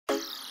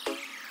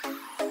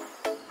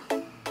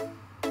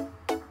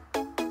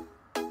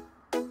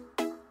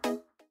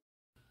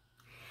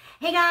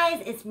Hey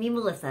guys, it's me,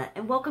 Melissa,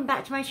 and welcome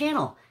back to my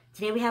channel.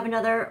 Today we have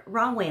another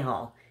Romwe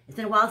haul. It's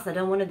been a while since I've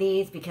done one of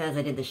these because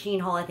I did the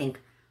Shein haul, I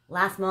think,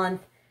 last month.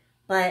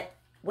 But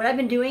what I've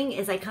been doing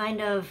is I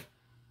kind of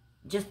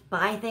just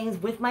buy things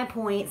with my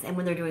points, and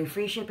when they're doing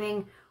free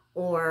shipping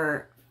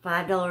or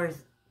 $5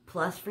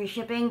 plus free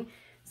shipping.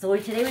 So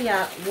today we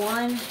got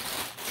 1,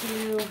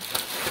 2,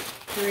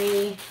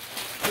 3,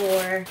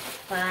 4,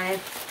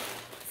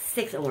 5,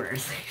 6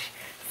 orders.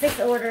 6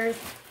 orders.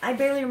 I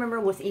barely remember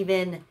what's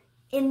even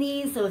in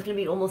these, so it's going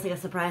to be almost like a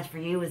surprise for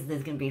you as this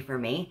is going to be for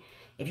me.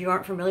 If you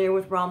aren't familiar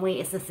with Romwe,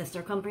 it's the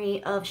sister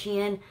company of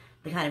Shein,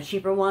 the kind of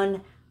cheaper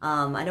one.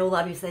 I know a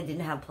lot of you said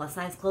didn't have plus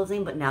size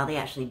clothing, but now they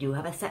actually do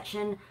have a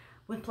section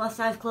with plus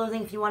size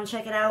clothing if you want to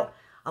check it out.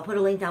 I'll put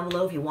a link down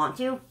below if you want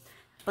to.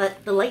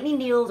 But the lightning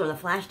deals or the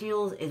flash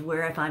deals is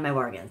where I find my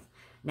bargains.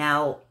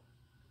 Now,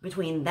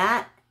 between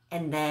that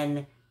and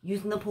then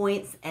using the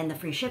points and the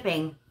free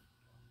shipping,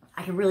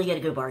 I can really get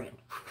a good bargain.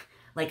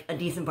 Like a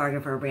decent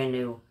bargain for a brand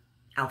new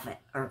outfit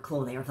or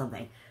clothing or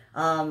something.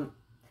 Now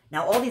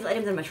all these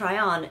items I'm going to try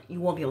on,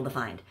 you won't be able to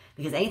find.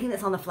 Because anything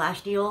that's on the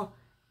flash deal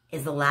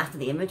is the last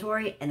of the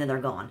inventory and then they're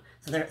gone.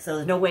 So there's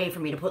no way for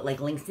me to put like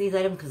links to these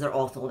items because they're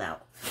all sold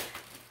out.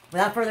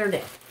 Without further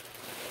ado.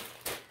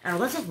 And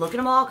let's just look at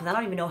them all because I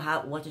don't even know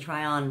what to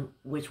try on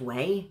which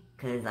way.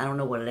 Because I don't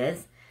know what it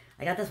is.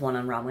 I got this one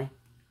on Romwe.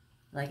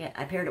 Like it.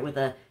 I paired it with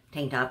a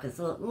tank top because it's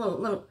a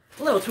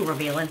little too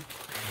revealing.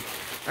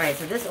 Alright,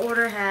 so this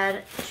order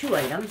had 2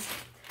 items.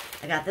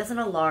 I got this in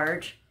a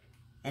large,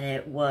 and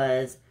it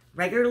was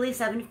regularly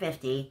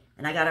 $7.50,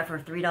 and I got it for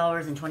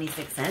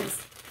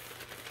 $3.26.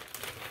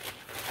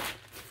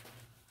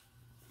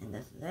 And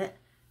this is it.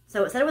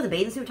 So it said it was a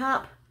bathing suit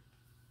top,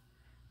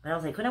 but I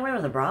was like, couldn't I wear it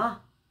with a bra?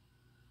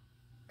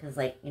 Because,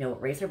 like, you know,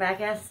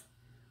 racerback-esque.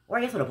 Or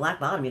I guess with a black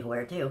bottom you could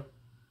wear it, too.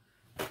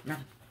 No.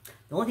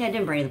 The only thing I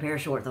didn't bring is a pair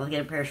of shorts. I was going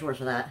to get a pair of shorts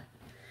for that.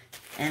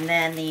 And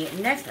then the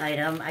next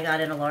item I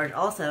got in a large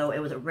also. It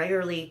was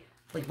regularly,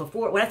 like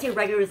before, when I say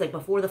regular, it's like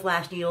before the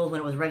flash deal,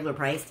 when it was regular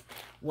priced,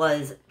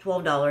 was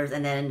 $12.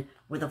 And then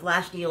with the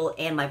flash deal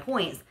and my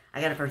points,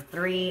 I got it for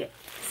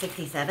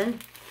 $3.67.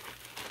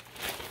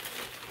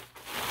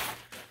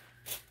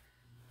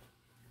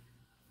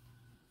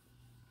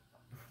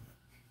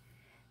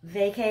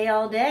 Vacay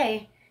all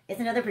day. It's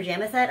another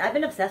pajama set. I've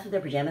been obsessed with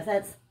their pajama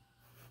sets.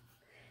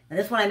 And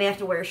this one I may have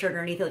to wear a shirt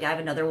underneath it. Like I have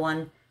another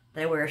one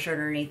that I wear a shirt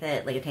underneath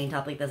it, like a tank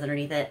top like this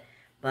underneath it.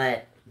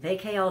 But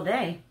vacay all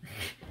day.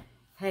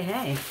 Hey,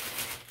 hey.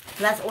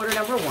 So that's order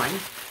number 1.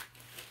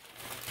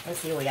 Let's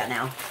see what we got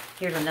now.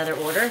 Here's another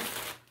order.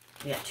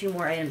 We got 2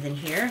 more items in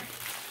here.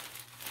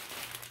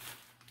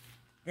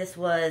 This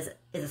is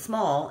a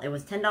small. It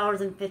was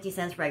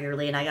 $10.50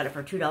 regularly, and I got it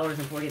for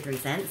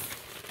 $2.43.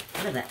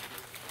 What is that?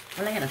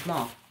 What did I get in a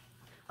small?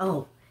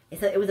 Oh,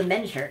 it was a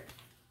men's shirt.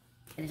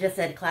 And it just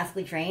said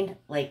classically trained,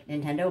 like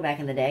Nintendo back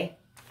in the day.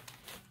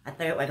 I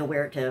thought I could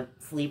wear it to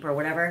sleep or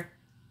whatever.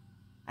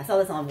 I saw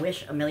this on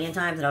Wish a million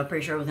times, and I was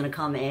pretty sure it was going to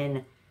come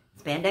in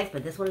spandex,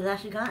 but this one is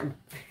actually cotton.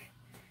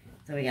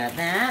 So we got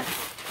that.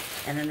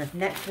 And then this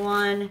next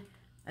one,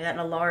 I got in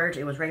a large.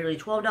 It was regularly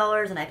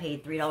 $12, and I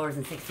paid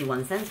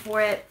 $3.61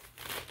 for it.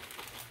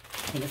 I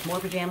think it's more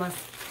pajamas.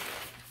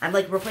 I'm,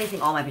 like,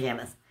 replacing all my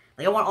pajamas.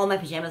 Like, I want all my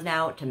pajamas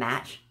now to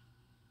match.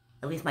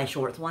 At least my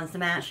shorts ones to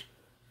match.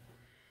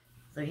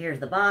 So here's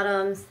the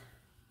bottoms.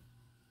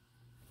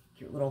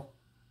 Cute little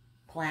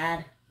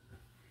plaid.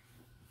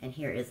 And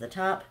here is the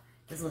top.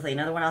 This looks like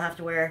another one I'll have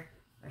to wear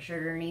a shirt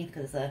underneath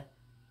because it's a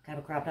kind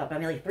of a crop top. But I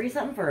mean, like $3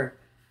 something for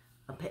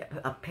a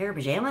pair of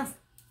pajamas?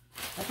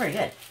 That's pretty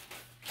good.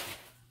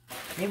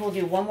 Maybe we'll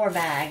do one more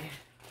bag.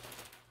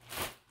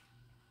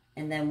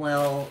 And then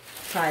we'll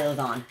try those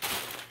on.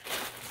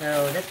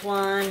 So this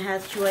one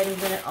has 2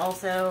 items in it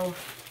also.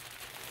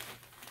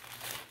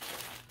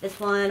 This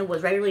one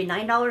was regularly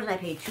 $9 and I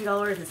paid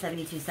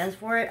 $2.72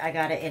 for it. I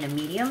got it in a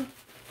medium.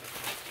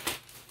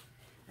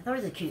 I thought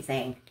it was a cute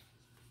saying.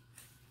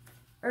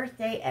 Earth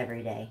Day,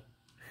 every day.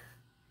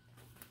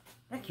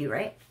 That's cute,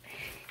 right?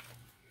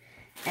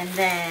 And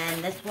then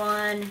this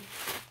one,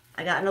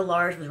 I got in a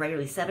large, was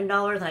regularly $7,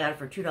 and I got it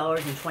for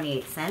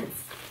 $2.28.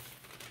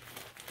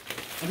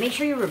 And make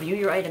sure you review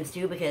your items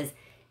too, because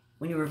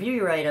when you review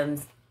your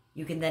items,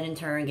 you can then in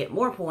turn get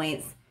more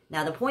points.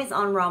 Now the points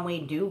on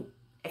Romwe do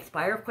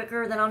expire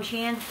quicker than on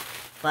Shein,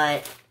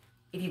 but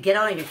if you get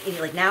on it,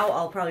 like now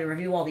I'll probably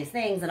review all these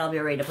things and I'll be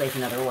ready to place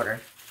another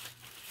order.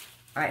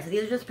 Alright, so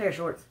these are just a pair of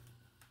shorts.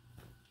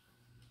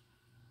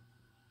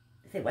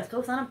 They say West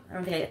Coast on them? I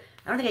don't think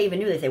I even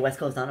knew they say West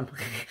Coast on them.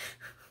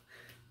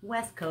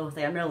 West Coast.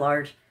 I'm in a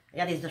large. I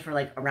got these just for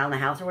like around the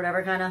house or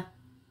whatever, kind of.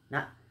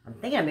 I'm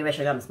thinking maybe I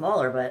should have gotten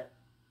smaller, but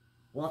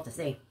we'll have to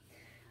see.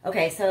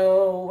 Okay,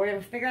 so we're going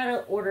to figure out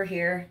an order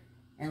here,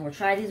 and we'll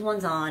try these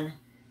ones on,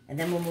 and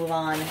then we'll move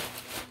on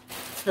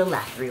to the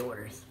last 3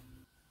 orders.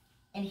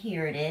 And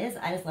here it is.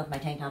 I just left my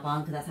tank top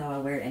on because that's how I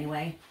wear it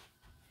anyway.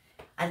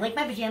 I like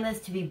my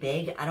pajamas to be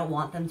big. I don't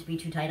want them to be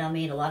too tight on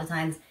me. And a lot of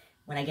times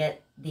when I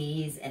get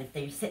these, and if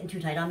they're sitting too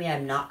tight on me,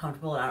 I'm not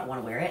comfortable and I don't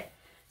want to wear it.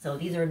 So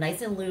these are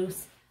nice and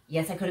loose.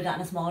 Yes, I could have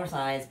gotten a smaller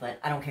size, but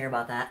I don't care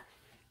about that.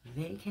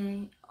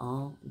 Vacay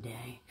all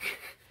day.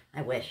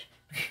 I wish.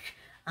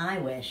 I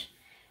wish.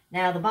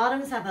 Now, the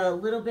bottoms have a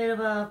little bit of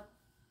a,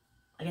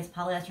 I guess,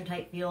 polyester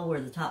type feel, where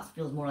the top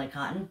feels more like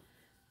cotton.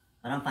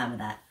 But I'm fine with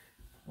that.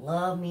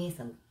 Love me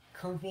some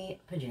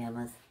comfy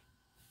pajamas.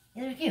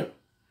 Yeah, they're cute.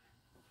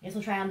 I guess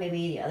we'll try on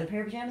maybe the other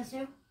pair of pajamas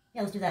too.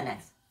 Yeah, let's do that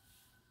next.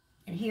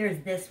 And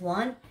here's this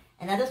one.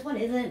 And now this one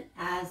isn't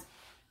as,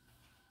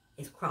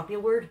 is croppy a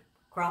word?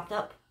 Cropped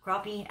up,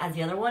 croppy as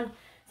the other one.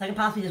 So I can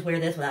possibly just wear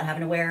this without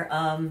having to wear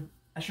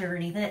a shirt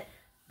underneath it.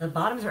 The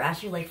bottoms are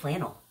actually like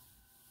flannel.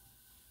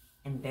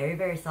 And very,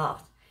 very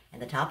soft.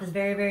 And the top is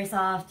very, very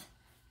soft.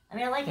 I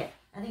mean, I like it.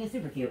 I think it's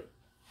super cute.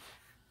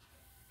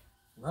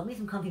 Love me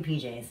some comfy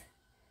PJs.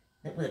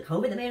 With the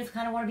COVID that made us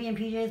kind of want to be in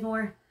PJs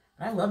more.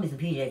 But I love me some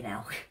PJs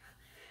now.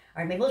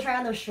 Alright, maybe we'll try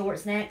on those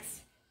shorts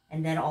next.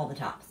 And then all the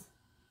tops.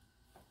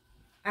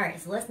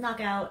 Alright, so let's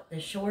knock out the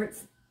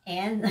shorts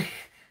and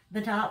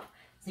the top.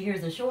 So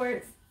here's the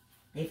shorts.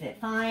 They fit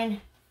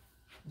fine.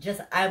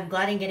 I'm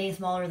glad I'm getting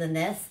smaller than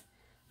this.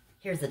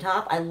 Here's the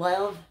top. I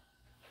love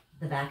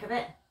the back of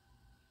it.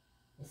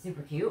 It's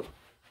super cute.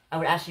 I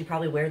would actually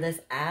probably wear this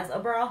as a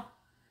bra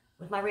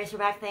with my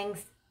racerback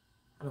things.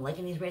 I've been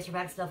liking these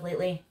racerback stuff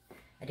lately.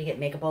 I did get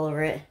makeup all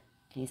over it.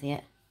 Can you see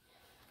it?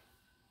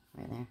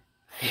 Right there.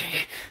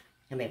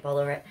 Got makeup all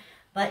over it.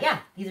 But yeah,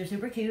 these are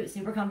super cute,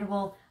 super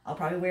comfortable. I'll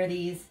probably wear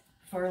these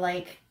for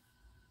like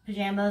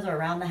pajamas or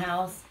around the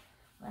house.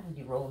 What happens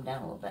if you roll them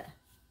down a little bit?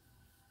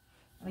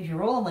 I mean, if you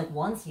roll them like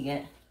once, you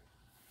get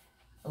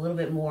a little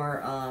bit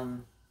more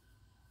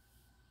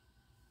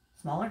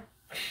smaller.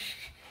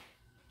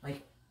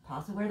 Like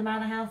possibly wear them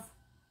out of the house.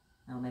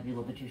 Oh, maybe a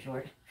little bit too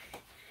short.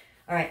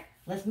 All right,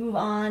 let's move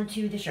on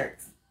to the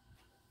shirts.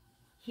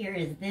 Here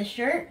is this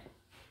shirt.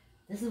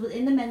 This is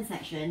within the men's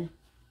section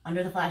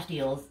under the flash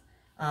deals.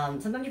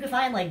 Sometimes you can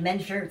find like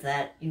men's shirts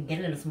that you can get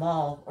it in a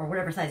small or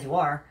whatever size you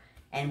are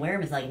and wear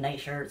them as like night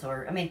shirts,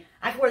 or, I mean,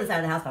 I could wear this out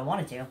of the house if I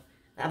wanted to.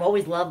 I've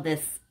always loved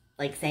this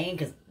like saying,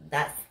 because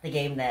that's the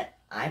game that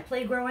I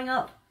played growing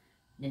up.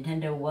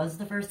 Nintendo was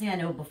the first thing. I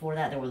know before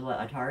that there was, what,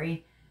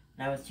 Atari?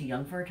 And I was too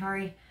young for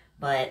Atari.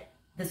 But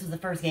this was the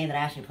first game that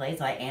I actually played,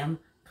 so I am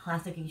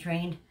classically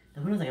trained.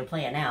 So who knows, I can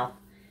play it now.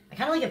 I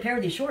kind of like a pair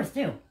of these shorts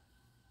too.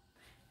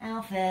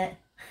 Outfit.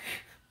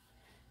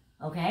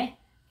 Okay,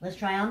 let's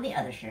try on the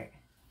other shirt.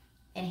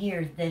 And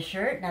here's this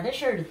shirt. Now this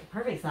shirt is the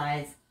perfect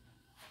size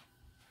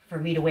for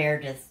me to wear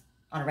just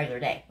on a regular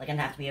day. Like, it doesn't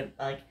have to be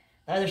like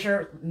the other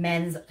shirt,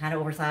 men's, kind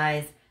of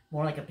oversized,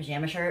 more like a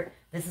pajama shirt.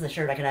 This is a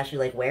shirt I could actually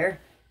like wear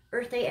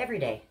Earth Day every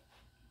day.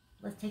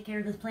 Let's take care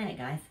of this planet,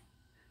 guys.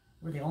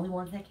 We're the only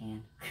ones that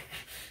can.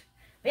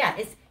 But yeah,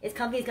 it's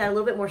comfy. It's got a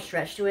little bit more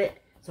stretch to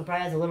it, so it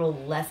probably has a little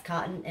less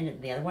cotton than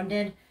the other one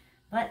did.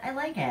 But I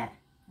like it.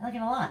 I like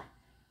it a lot.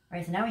 All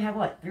right, so now we have,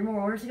 what, 3 more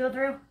orders to go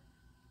through?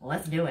 Well,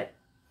 let's do it.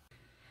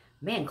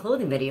 Man,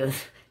 clothing videos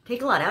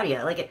take a lot out of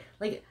you. Like,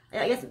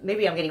 I guess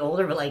maybe I'm getting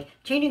older, but like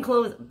changing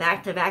clothes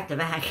back to back to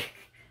back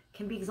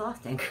can be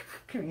exhausting.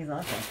 Can be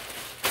exhausting.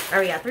 All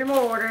right, we got 3 more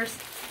orders.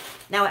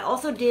 Now, I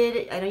also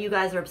did, I know you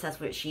guys are obsessed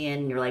with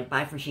Shein. You're like,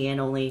 buy from Shein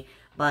only.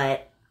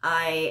 But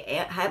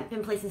I have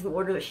been placing some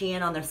orders with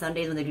Shein on their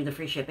Sundays when they do the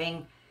free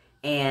shipping.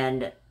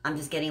 And I'm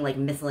just getting like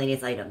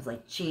miscellaneous items,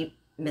 like cheap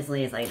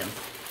miscellaneous items.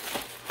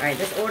 All right,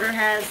 this order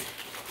has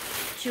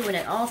 2 in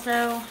it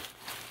also.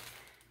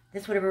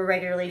 This would have been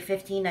regularly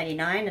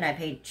 $15.99, and I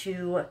paid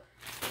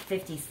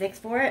 $2.56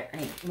 for it. I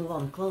need to move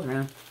all the clothes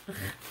around.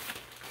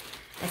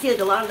 I see like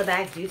a lot of the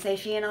bags do say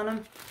Shein on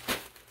them.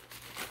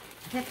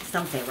 I think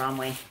some say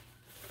Romwe.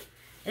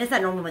 And it's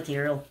that normal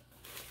material.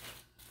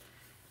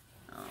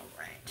 All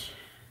right.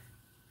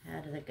 How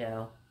does it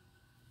go?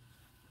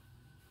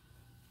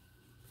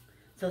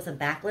 So it's a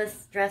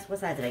backless dress. What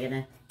size did I get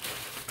in?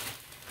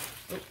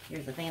 Oops,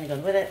 here's the thing that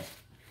goes with it.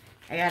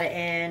 I got it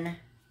in,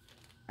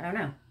 I don't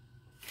know.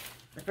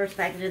 The first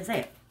package didn't say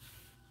it.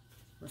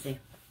 Let's see.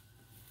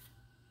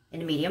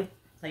 In a medium.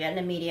 So I got it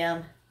in a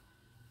medium.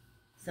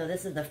 So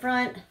this is the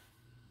front.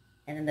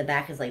 And then the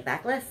back is like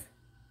backless.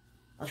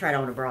 I'll try it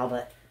on with a bra,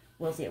 but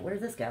we'll see it. Where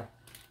does this go?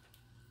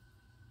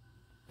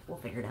 We'll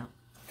figure it out.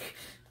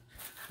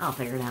 I'll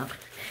figure it out.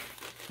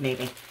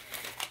 Maybe.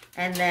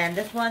 And then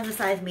this one's a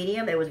size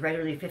medium. It was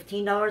regularly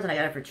 $15, and I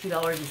got it for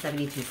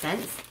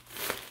 $2.72.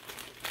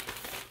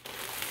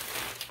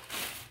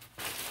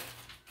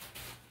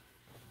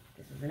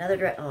 Another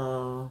dress.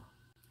 Oh,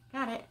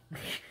 got it.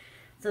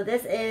 So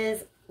this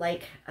is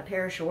like a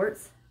pair of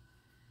shorts,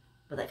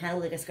 but that kind of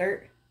look like a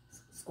skirt,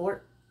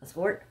 a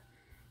skirt,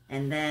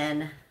 and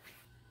then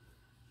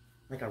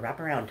like a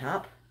wraparound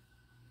top.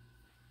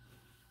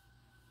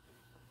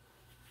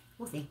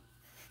 We'll see.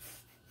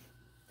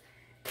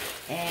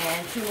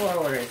 And 2 more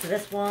orders. So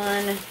this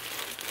one,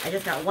 I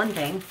just got one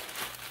thing.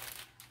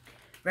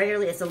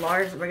 Regularly, it's a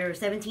large, regular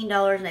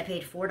 $17, and I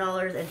paid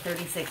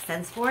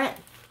 $4.36 for it.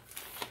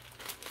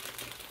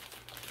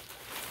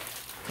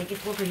 Take it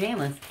for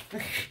pajamas.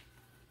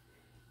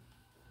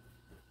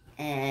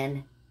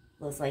 And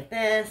looks like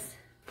this.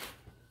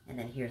 And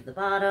then here's the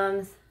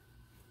bottoms.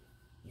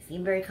 They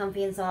seem very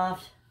comfy and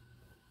soft.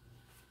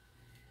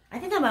 I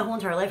think that my whole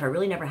entire life I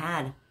really never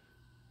had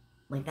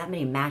like that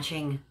many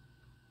matching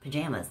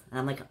pajamas. And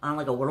I'm like on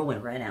like a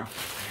whirlwind right now.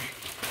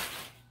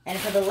 And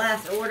for the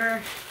last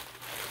order,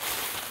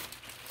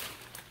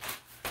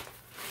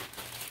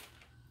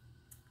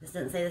 this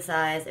didn't say the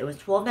size. It was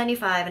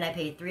 $12.95 and I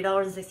paid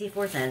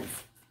 $3.64.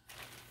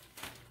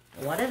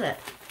 What is it?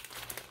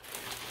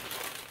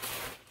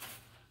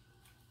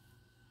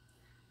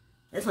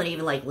 This one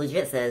even like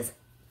legit says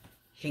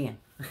Shein.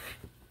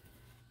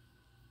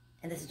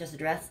 And this is just a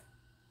dress.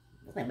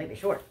 This might be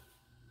short.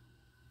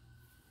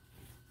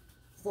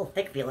 It's a little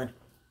thick feeling.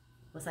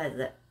 What size is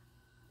it?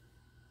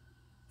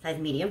 Size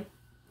medium.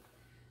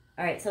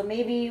 Alright, so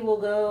maybe we'll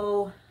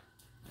go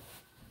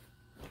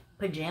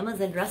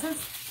pajamas and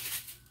dresses.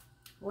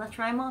 Let's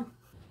try them on.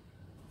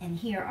 And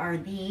here are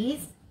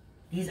these.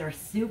 These are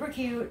super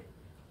cute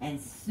and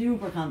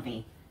super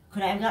comfy.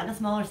 Could I have gotten a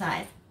smaller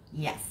size?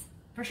 Yes.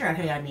 For sure I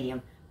could have got a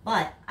medium.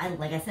 But,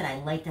 like I said,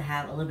 I like to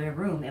have a little bit of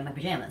room in my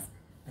pajamas.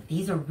 But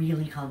these are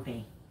really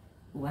comfy.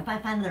 Ooh, if I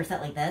find another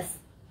set like this,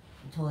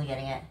 I'm totally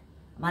getting it.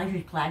 I'm not a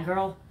huge plaid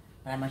girl,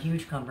 but I'm a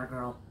huge comfort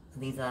girl. So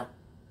these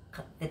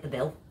fit the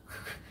bill.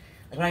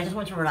 Like when I just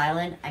went to Rhode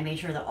Island, I made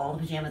sure that all the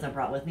pajamas I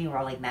brought with me were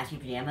all like matching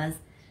pajamas.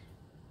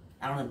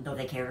 I don't know if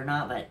they cared or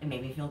not, but it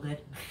made me feel good.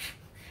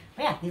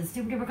 But yeah, these are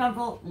super duper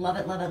comfortable. Love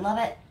it, love it, love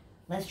it.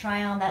 Let's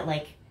try on that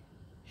like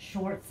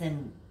shorts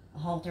and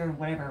halter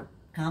whatever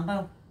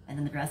combo, and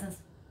then the dresses.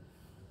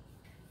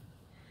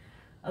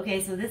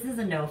 Okay, so this is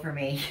a no for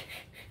me.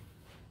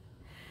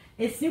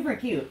 It's super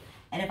cute.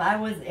 And if I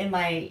was in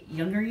my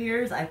younger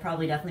years, I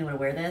probably definitely would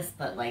wear this,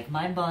 but like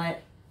my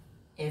butt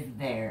is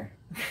there.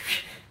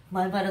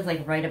 My butt is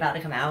like right about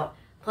to come out.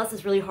 Plus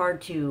it's really hard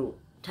to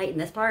tighten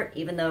this part,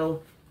 even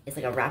though it's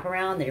like a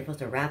wraparound that you're supposed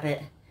to wrap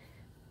it.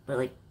 But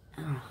like,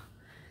 I don't know.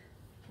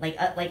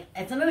 Like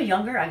if someone was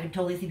younger, I could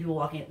totally see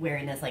people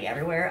wearing this like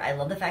everywhere. I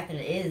love the fact that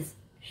it is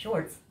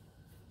shorts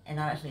and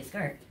not actually a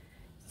skirt.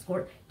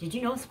 Did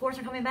you know skirts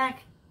are coming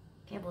back?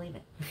 Can't believe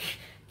it.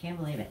 Can't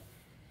believe it.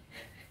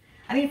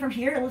 I mean, from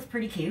here it looks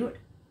pretty cute.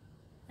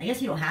 I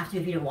guess you don't have to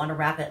if you don't want to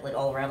wrap it like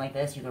all around like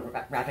this. You can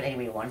wrap it any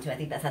way you want to. I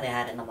think that's how they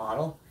had it in the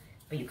model.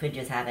 But you could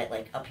just have it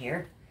like up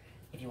here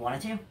if you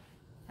wanted to.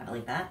 Have it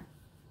like that.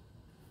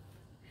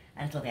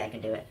 I just don't think I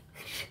can do it.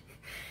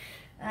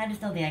 I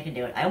just don't think I can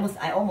do it. I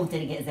almost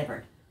didn't get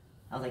zippered.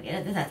 I was like,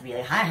 yeah, this has to be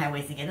like high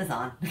waist to get this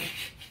on.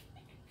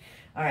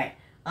 Alright,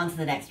 on to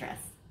the next dress.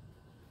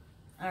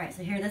 Alright,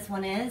 so here this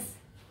one is.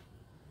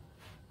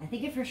 I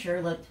think it for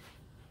sure looked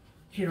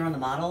cuter on the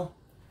model.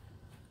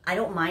 I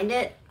don't mind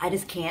it. I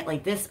just can't.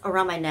 Like this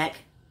around my neck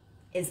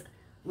is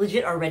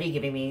legit already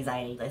giving me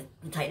anxiety. Like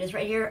the tightness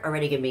right here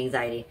already giving me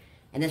anxiety.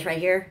 And this right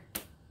here,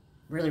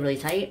 really, really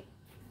tight.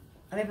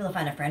 I might be able to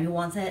find a friend who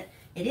wants it.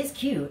 It is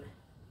cute.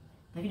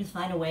 If I can just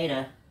find a way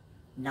to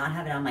not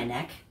have it on my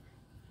neck.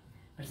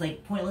 But it's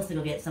like pointless to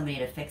go get somebody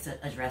to fix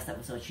a dress that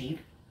was so cheap.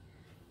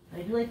 But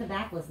I do like the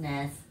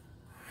backlessness.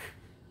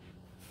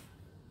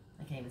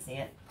 I can't even see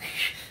it.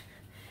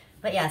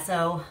 But yeah,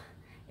 so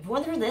if you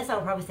went through this, I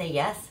would probably say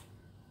yes.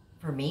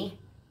 For me,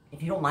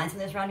 if you don't mind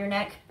seeing this around your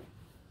neck,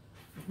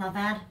 it's not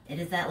bad. It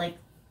is that like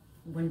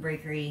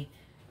windbreakery,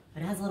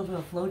 but it has a little bit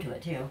of flow to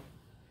it too.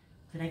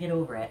 Could I get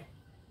over it?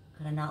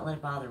 Could I not let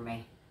it bother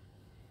me?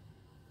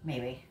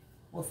 Maybe.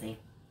 We'll see.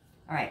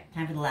 Alright,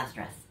 time for the last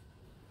dress.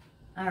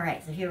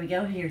 Alright, so here we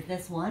go. Here's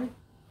this one.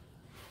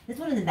 This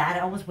one isn't bad.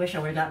 I almost wish I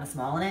would have gotten a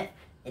small in it.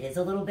 It is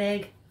a little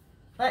big,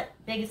 but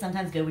big is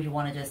sometimes good when you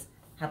want to just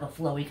have a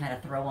flowy kind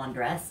of throw-on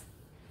dress.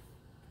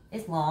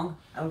 It's long.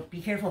 I would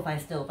be careful if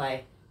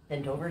I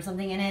bent over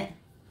something in it.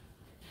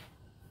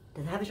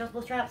 Does it have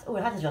adjustable straps? Oh,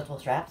 it has adjustable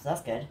straps. So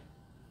that's good.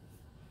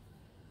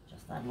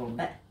 Just that a little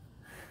bit.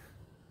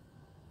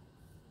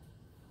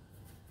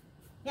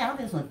 Yeah, I don't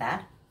think this one's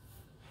bad.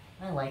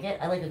 I like it.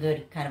 I like a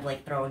good kind of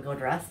like throw and go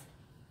dress.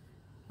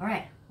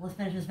 Alright, let's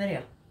finish this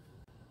video.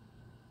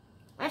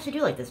 I actually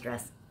do like this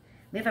dress.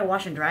 Maybe if I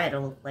wash and dry it,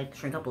 it'll like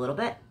shrink up a little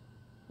bit.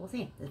 We'll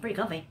see. It's pretty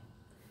comfy.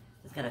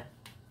 Just gotta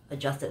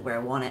adjust it where I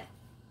want it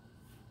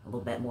a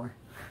little bit more.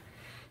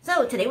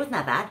 So today wasn't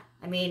that bad.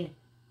 I mean,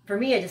 for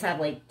me, I just have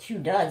like 2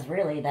 duds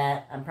really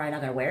that I'm probably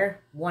not gonna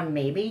wear. One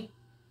maybe.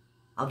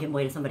 I'll give them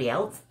away to somebody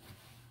else.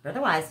 But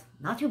otherwise,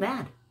 not too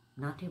bad.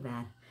 Not too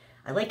bad.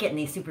 I like getting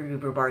these super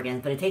duper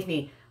bargains, but it takes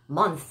me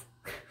months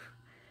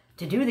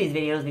to do these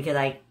videos because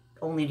I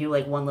only do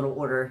like one little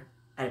order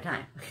at a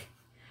time.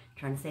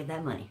 Trying to save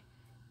that money.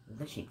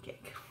 The cheap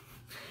kick.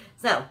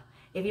 So,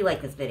 if you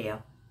like this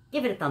video,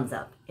 give it a thumbs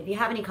up. If you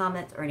have any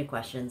comments or any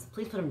questions,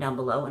 please put them down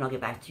below and I'll get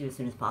back to you as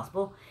soon as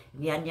possible.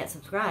 If you hadn't yet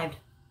subscribed,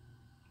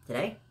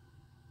 today,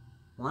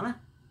 wanna?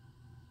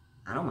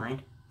 I don't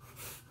mind.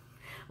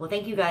 Well,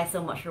 thank you guys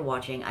so much for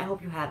watching. I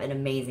hope you have an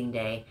amazing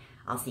day.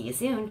 I'll see you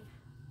soon.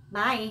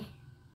 Bye.